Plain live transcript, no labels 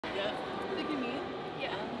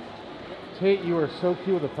Tate, you are so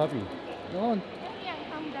cute with a puppy. Go on. Yeah,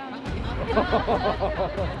 calm down.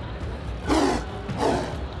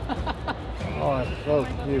 Oh, it's so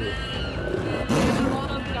cute.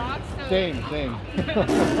 Same.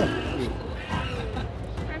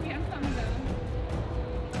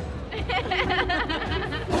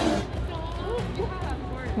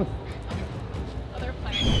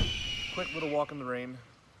 Quick little walk in the rain.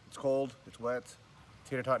 It's cold, it's wet.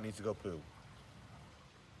 Tater Tot needs to go poo.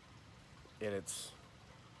 And it's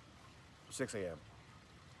 6 a.m.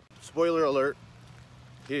 Spoiler alert,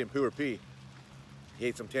 he didn't poo or pee. He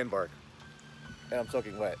ate some tan bark. And I'm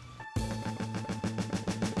soaking wet.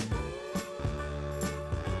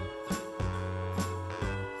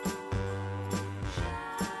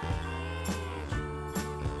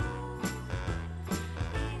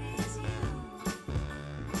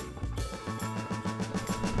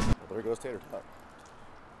 There goes Tater Tot.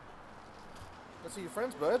 Let's see your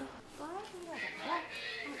friends, bud.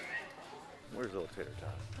 Where's little Tater Tot?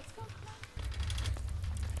 Let's go.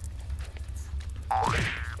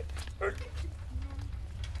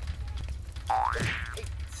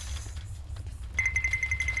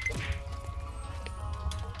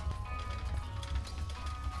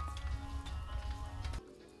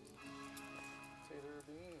 Tater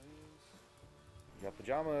beans. You got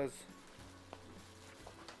pajamas.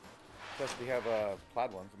 Plus we have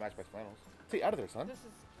plaid ones matched by flannels. Stay out of there, son. This is...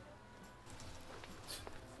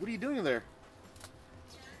 What are you doing in there?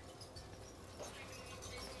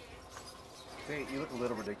 Hey, you look a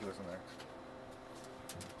little ridiculous in there.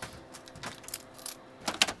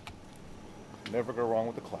 Never go wrong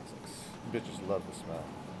with the classics. Bitches love the smell.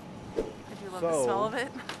 Did you love the smell of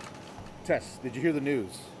it? Tess, did you hear the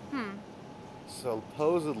news?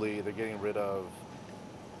 Supposedly they're getting rid of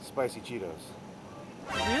spicy Cheetos.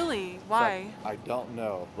 Really? Why? So I don't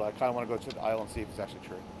know, but I kind of want to go to the aisle and see if it's actually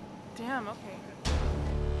true. Damn, okay.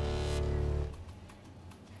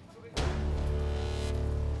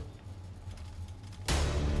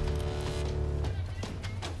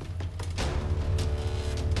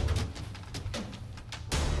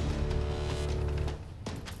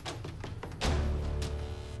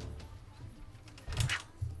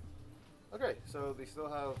 Okay, so they still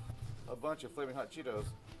have a bunch of Flaming Hot Cheetos.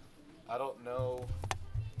 I don't know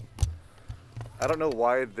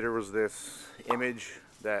why there was this image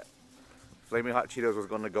that Flaming Hot Cheetos was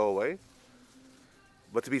going to go away.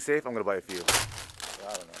 But to be safe, I'm going to buy a few. So,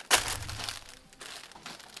 I don't know.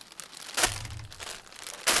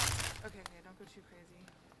 Okay, don't go too crazy.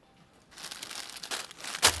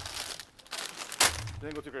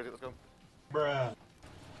 Didn't go too crazy, let's go. Bruh.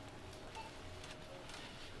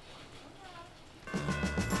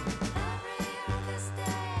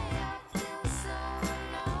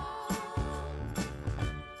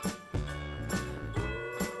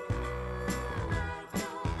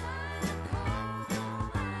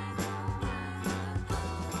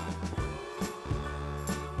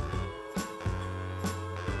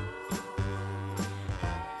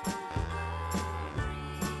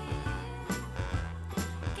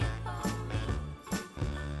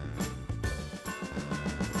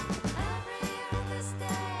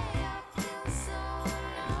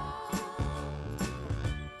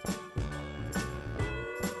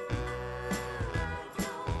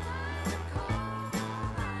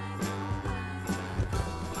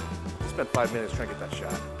 Spent 5 minutes trying to get that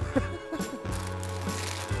shot.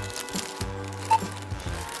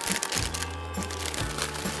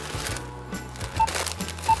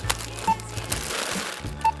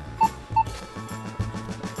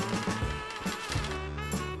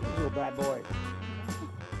 Little bad boy.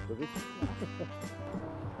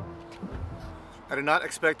 I did not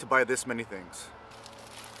expect to buy this many things.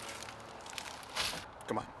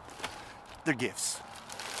 Come on. They're gifts.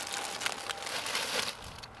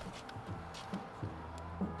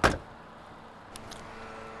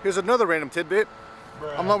 Here's another random tidbit.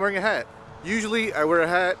 Bruh. I'm not wearing a hat. Usually I wear a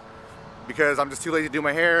hat because I'm just too lazy to do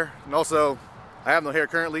my hair, and also I have no hair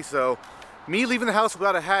currently, so me leaving the house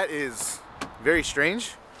without a hat is very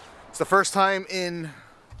strange. It's the first time in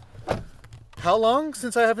how long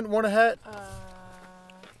since I haven't worn a hat?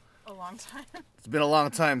 A long time. It's been a long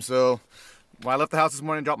time. So when I left the house this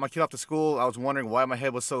morning and dropped my kid off to school, I was wondering why my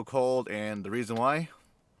head was so cold, and the reason why is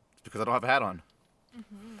because I don't have a hat on.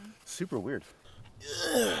 Super weird.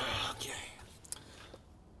 Okay.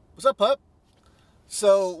 What's up, pup?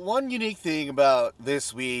 So one unique thing about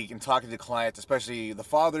this week and talking to clients, especially the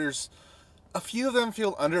fathers, a few of them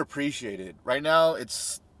feel underappreciated. Right now,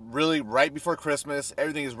 it's really right before Christmas.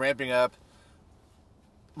 Everything is ramping up.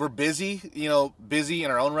 We're busy, busy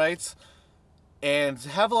in our own rights. And to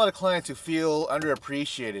have a lot of clients who feel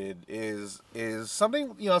underappreciated is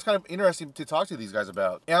something, you know, it's kind of interesting to talk to these guys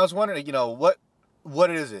about. And I was wondering, you know, what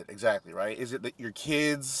is it exactly, right? Is it that your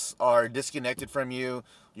kids are disconnected from you,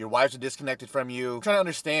 your wives are disconnected from you? I'm trying to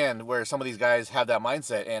understand where some of these guys have that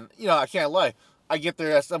mindset. And, you know, I can't lie, I get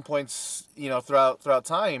there at some points, you know, throughout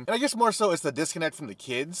time. And I guess more so it's the disconnect from the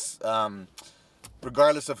kids.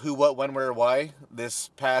 Regardless of who, what, when, where, why, this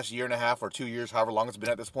past year and a half or 2 years, however long it's been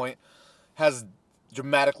at this point, has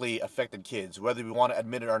dramatically affected kids. Whether we want to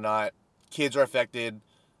admit it or not, kids are affected,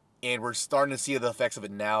 and we're starting to see the effects of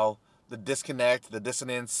it now. The disconnect, the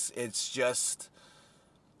dissonance, it's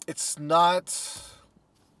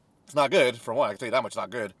not good, for one. I can tell you that much, not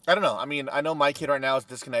good. I don't know. I mean, I know my kid right now is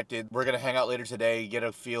disconnected. We're going to hang out later today, get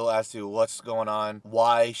a feel as to what's going on,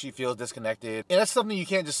 why she feels disconnected. And that's something you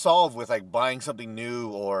can't just solve with, like, buying something new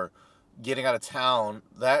or getting out of town.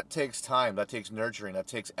 That takes time. That takes nurturing. That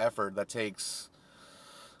takes effort. That takes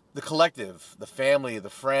the collective, the family, the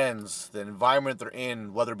friends, the environment they're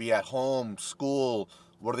in, whether it be at home, school,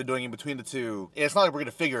 what are they doing in between the two. And it's not like we're going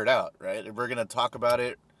to figure it out, right? If we're going to talk about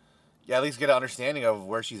it, yeah, at least get an understanding of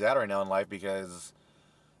where she's at right now in life, because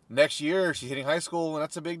next year she's hitting high school, and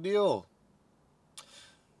that's a big deal.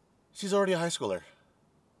 She's already a high schooler.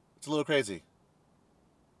 It's a little crazy.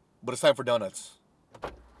 But it's time for donuts.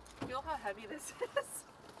 Feel how heavy this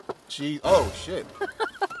is? Oh, shit.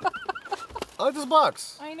 I like this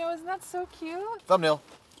box. I know, isn't that so cute? Thumbnail.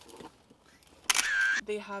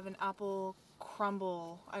 They have an apple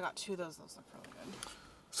crumble. I got 2 of those. Those look really good.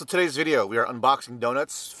 So today's video, we are unboxing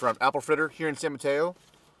donuts from Apple Fritter here in San Mateo.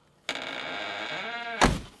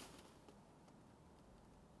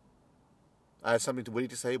 I had something witty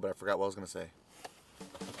to say, but I forgot what I was going to say.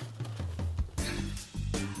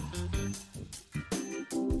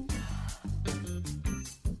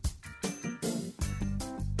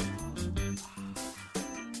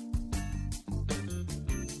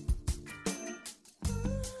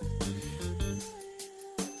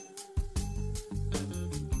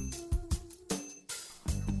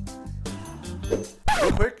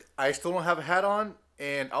 Real quick, I still don't have a hat on,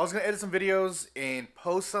 and I was going to edit some videos and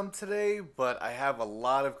post some today, but I have a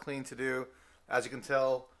lot of cleaning to do. As you can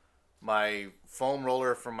tell, my foam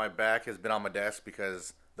roller from my back has been on my desk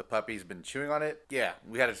because the puppy's been chewing on it. Yeah,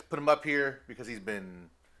 we had to put him up here because he's been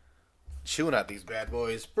chewing at these bad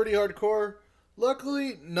boys pretty hardcore.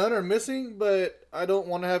 Luckily, none are missing, but I don't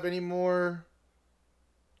want to have any more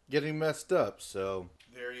getting messed up, so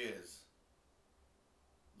there he is.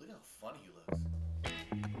 Look how funny he looks.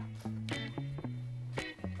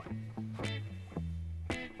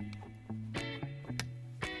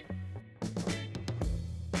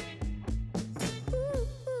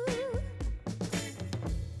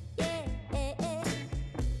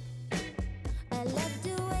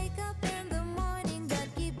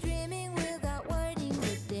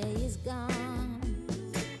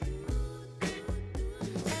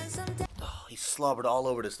 Slobbered all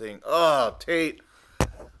over this thing. Oh, Tate.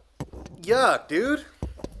 Yuck, dude.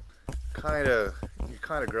 You're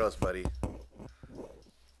kind of gross, buddy.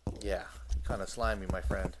 Yeah, kind of slimy, my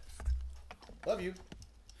friend. Love you.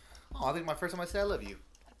 Oh, I think my first time I said I love you.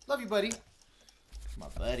 Love you, buddy. My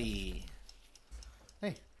buddy.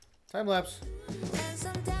 Hey, time lapse. And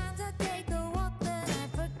sometimes I take a walk, then I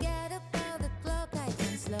forget about the clock. I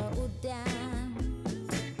can slow down.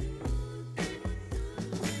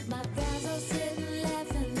 My friends are sitting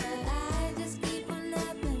laughing, but I just keep on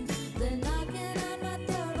laughing. They're knocking on my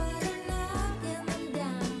door, but I'm knocking them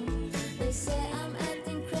down. They say I'm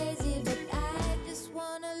acting crazy, but I just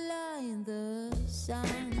wanna lie in the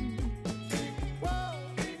sun. Whoa,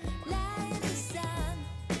 lie in the sun.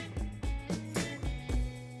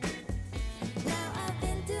 Now I've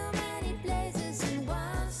been to many places and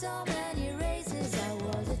won so many races. I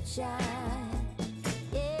was a child,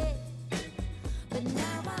 yeah. But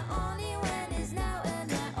now my only win is now,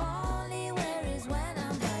 and my only wear is when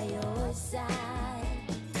I'm by your side.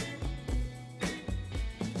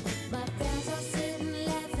 My friends are sitting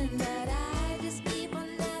laughing, but I just keep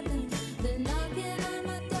on laughing. They're knocking on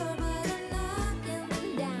my door, but I'm knocking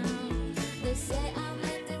them down. They say I'm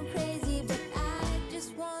acting crazy, but I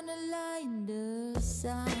just wanna lie in the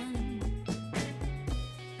sun.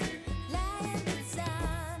 Lie in the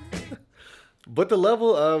sun. But the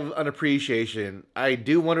level of unappreciation, I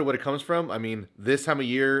do wonder what it comes from. I mean, this time of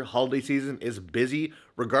year, holiday season is busy.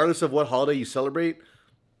 Regardless of what holiday you celebrate,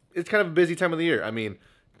 it's kind of a busy time of the year. I mean,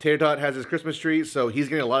 Tater Tot has his Christmas tree, so he's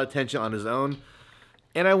getting a lot of attention on his own.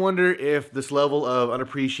 And I wonder if this level of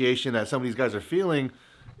unappreciation that some of these guys are feeling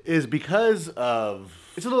is because of,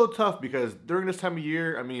 it's a little tough because during this time of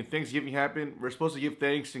year, I mean, Thanksgiving happened. We're supposed to give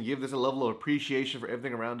thanks and give this a level of appreciation for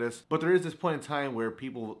everything around us. But there is this point in time where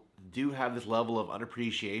people do have this level of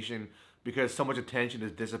unappreciation because so much attention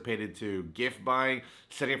is dissipated to gift buying,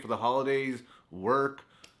 setting up for the holidays, work,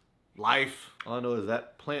 life. All I know is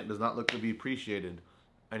that plant does not look to be appreciated.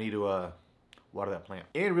 I need to water that plant.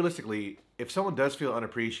 And realistically, if someone does feel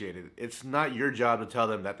unappreciated, it's not your job to tell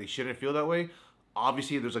them that they shouldn't feel that way.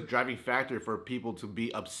 Obviously, there's a driving factor for people to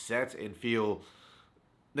be upset and feel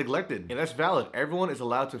neglected. And that's valid. Everyone is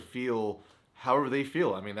allowed to feel however they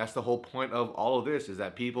feel. I mean, that's the whole point of all of this, is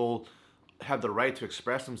that people have the right to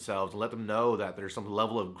express themselves and let them know that there's some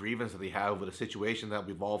level of grievance that they have with a situation that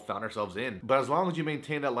we've all found ourselves in. But as long as you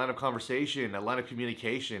maintain that line of conversation, that line of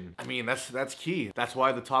communication, I mean, that's key. That's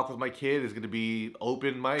why the talk with my kid is going to be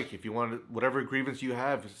open mic. If you want, whatever grievance you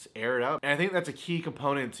have, just air it out. And I think that's a key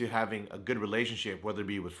component to having a good relationship, whether it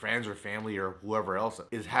be with friends or family or whoever else,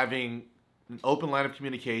 is having an open line of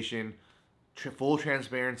communication, full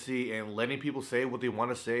transparency, and letting people say what they want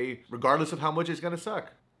to say, regardless of how much it's going to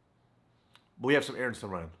suck. But we have some errands to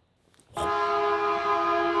run.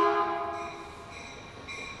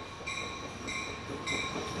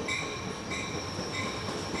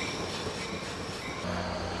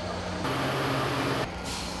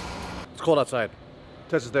 It's cold outside.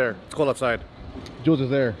 Tess is there. It's cold outside. Jules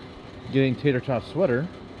is there getting Tater Tot's sweater.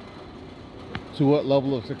 To what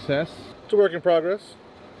level of success? It's a work in progress.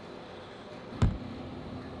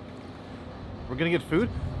 We're gonna get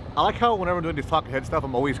food. I like how whenever I'm doing this talking head stuff,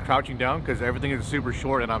 I'm always crouching down because everything is super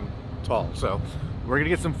short and I'm tall. So we're gonna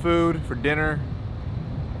get some food for dinner.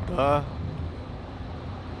 I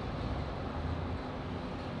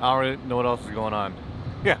don't really know what else is going on.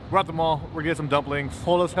 Yeah, we're at the mall. We're getting some dumplings.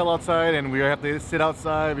 Cold as hell outside, and we have to sit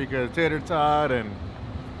outside because Tater Tot and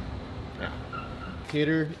yeah.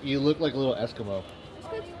 Tater, you look like a little Eskimo.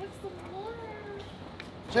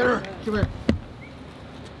 Tater, come here.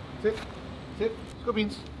 Sit, sit. Let's go,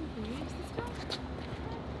 Beans.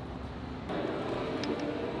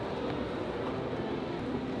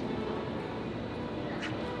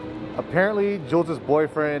 Apparently, Jules'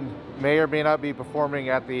 boyfriend may or may not be performing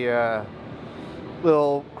at the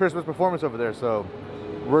little Christmas performance over there, so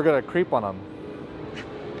we're gonna creep on him.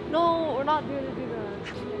 No, we're not going to do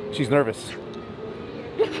that. She's nervous.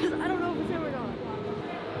 Because I don't know if it's him or not.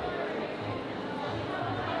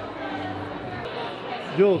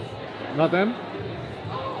 Jules, not them?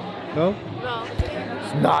 No? No.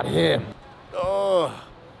 It's not him. Oh,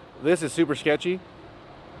 this is super sketchy.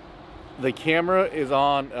 The camera is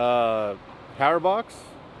on power box.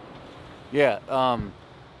 Yeah,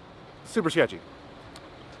 super sketchy.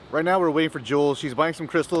 Right now we're waiting for Jules. She's buying some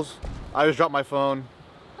crystals. I just dropped my phone,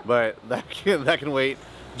 but that can wait.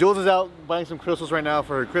 Jules is out buying some crystals right now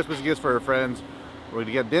for her Christmas gifts for her friends. We're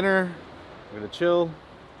gonna get dinner. We're gonna chill.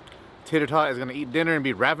 Tater Tot is gonna eat dinner and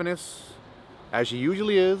be ravenous, as she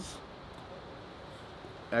usually is.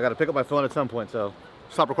 And I gotta pick up my phone at some point, so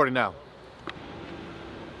stop recording now.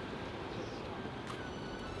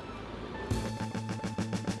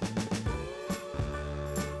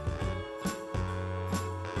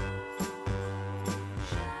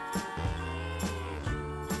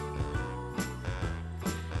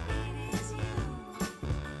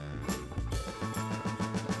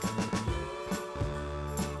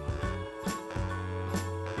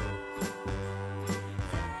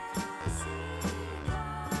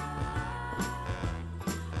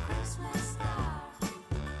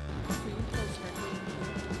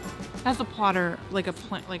 Has a plotter, like a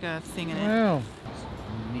plant, like a thing in it. Wow.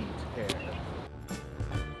 Neat hair.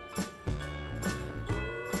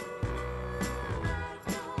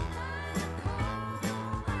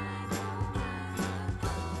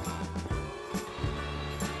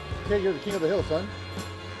 Okay, you're the king of the hill, son.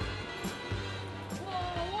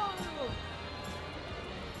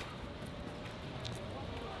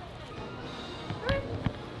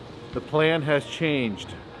 The plan has changed.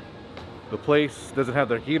 The place doesn't have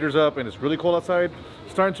their heaters up and it's really cold outside.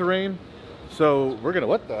 It's starting to rain. So we're gonna,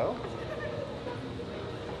 what the hell?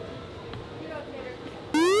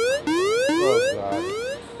 Oh God.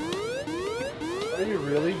 Are you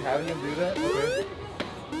really having him do that? Okay.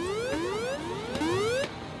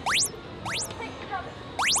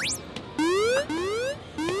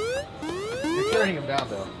 You're carrying him down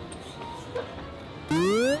though.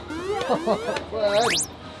 What?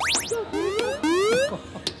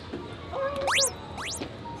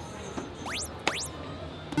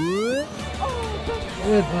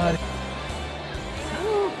 Good buddy.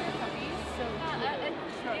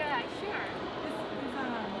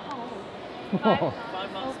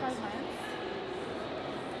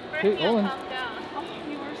 Hey, Owen. Calm down. Oh,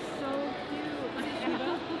 you are so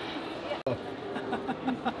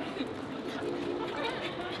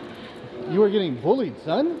cute. You are getting bullied,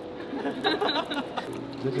 son.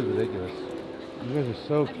 This is ridiculous. You guys are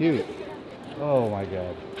so cute. Oh my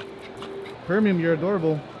god. Permium, you're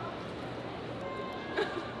adorable.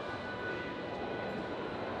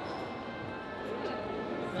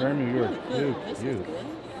 Permium, you are too cute.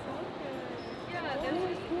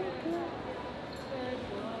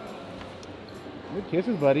 Good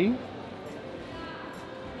kisses, buddy.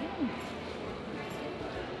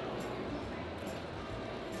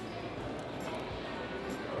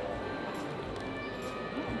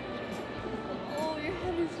 Oh, your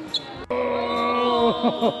head is so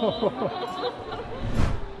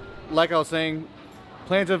Like I was saying,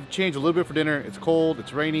 plans have changed a little bit for dinner. It's cold,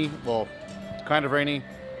 it's rainy, well, kind of rainy,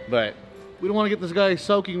 but we don't want to get this guy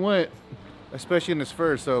soaking wet, especially in his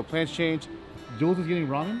fur, so plans change. Jules is getting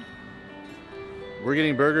ramen? We're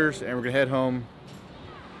getting burgers and we're gonna head home,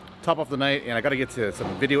 top off the night, and I gotta get to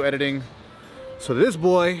some video editing so this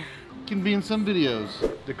boy can be in some videos.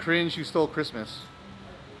 The cringe who stole Christmas.